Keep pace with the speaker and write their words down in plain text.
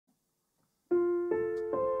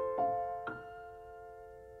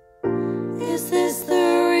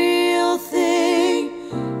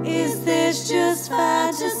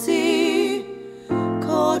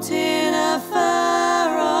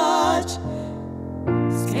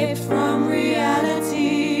escape from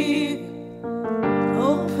reality.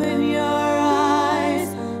 Open your eyes,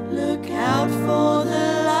 look out for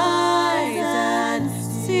the light and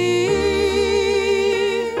see.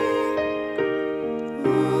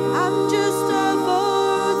 I'm just a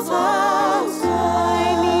voter.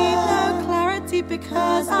 I need no clarity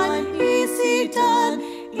because I'm easy done,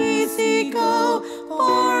 easy go.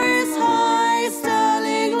 Poor is high,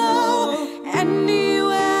 sterling low.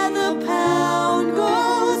 Anywhere the pound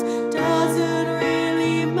goes doesn't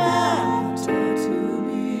really matter to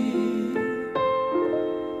me.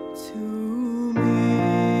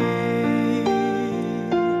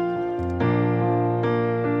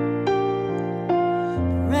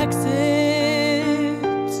 Brexit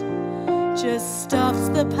just stuffs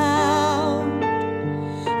the pound.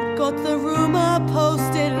 Got the rumor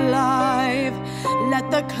posted live. Let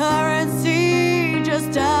the currency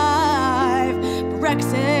just dive.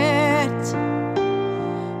 Brexit,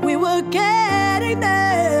 we were getting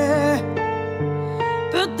there,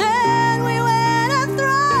 but then we went and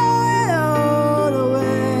threw it all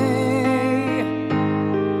away.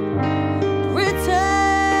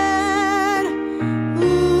 Britain,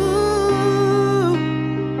 ooh,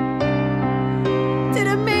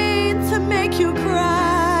 didn't mean to make you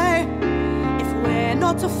cry. If we're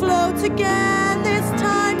not afloat again this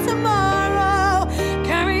time tomorrow,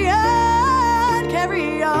 carry on,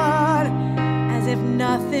 as if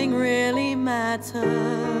nothing really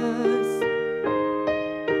matters.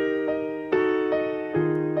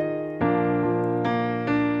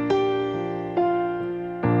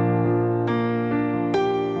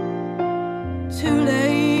 Too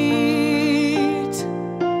late,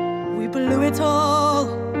 we blew it all.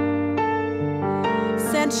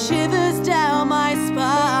 Sent shivers down my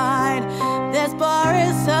spine. There's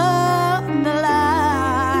Boris on the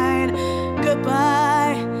line.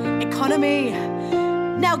 Goodbye, economy.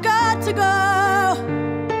 Now got to go.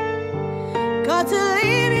 Got to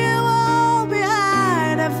leave you all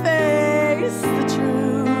behind and face the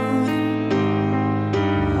truth.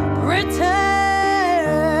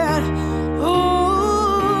 Britain,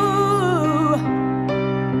 ooh,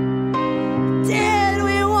 did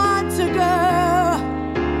we want to go?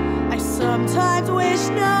 I sometimes wish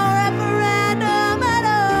no referendum at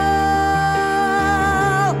all.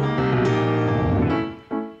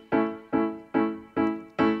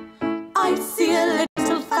 I see a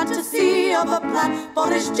little fantasy of a plan.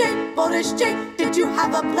 Boris J, did you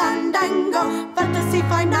have a plan? Dango, fantasy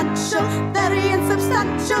financial, very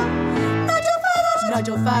insubstantial.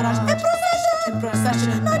 Nigel Farage, in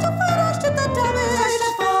procession. Nigel Farage did the damage.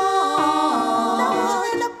 Now we're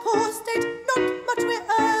in a poor state, not much we're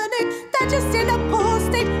earning. They're just in a poor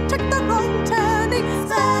state, took the wrong turning.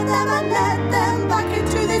 Spare them and let them back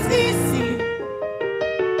into this easy.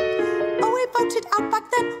 Oh, we voted out back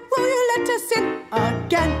then, will you let us in?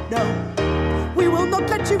 Again, no, we will not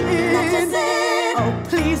let you in. Let us in. Oh,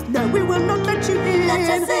 please, no, we will not let you in. Let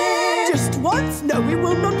us in. Just once, no, we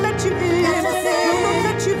will not let you in. Let us in. We'll not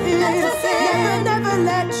let you in. Let us in. Never, never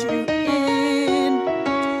let you in.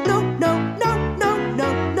 No, no, no, no, no,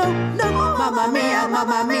 no, no. Mamma mia,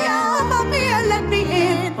 mamma mia, mamma mia, let me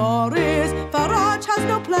in. Boris Farage has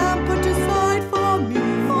no plan put aside for me.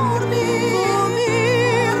 For me, for me,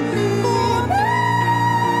 for me.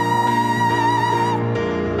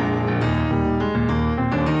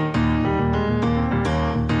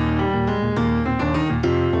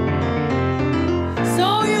 So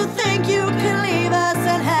you think you can leave us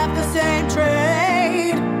and have the same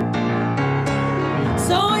trade?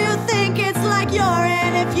 So you think it's like you're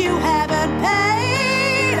in if you haven't paid?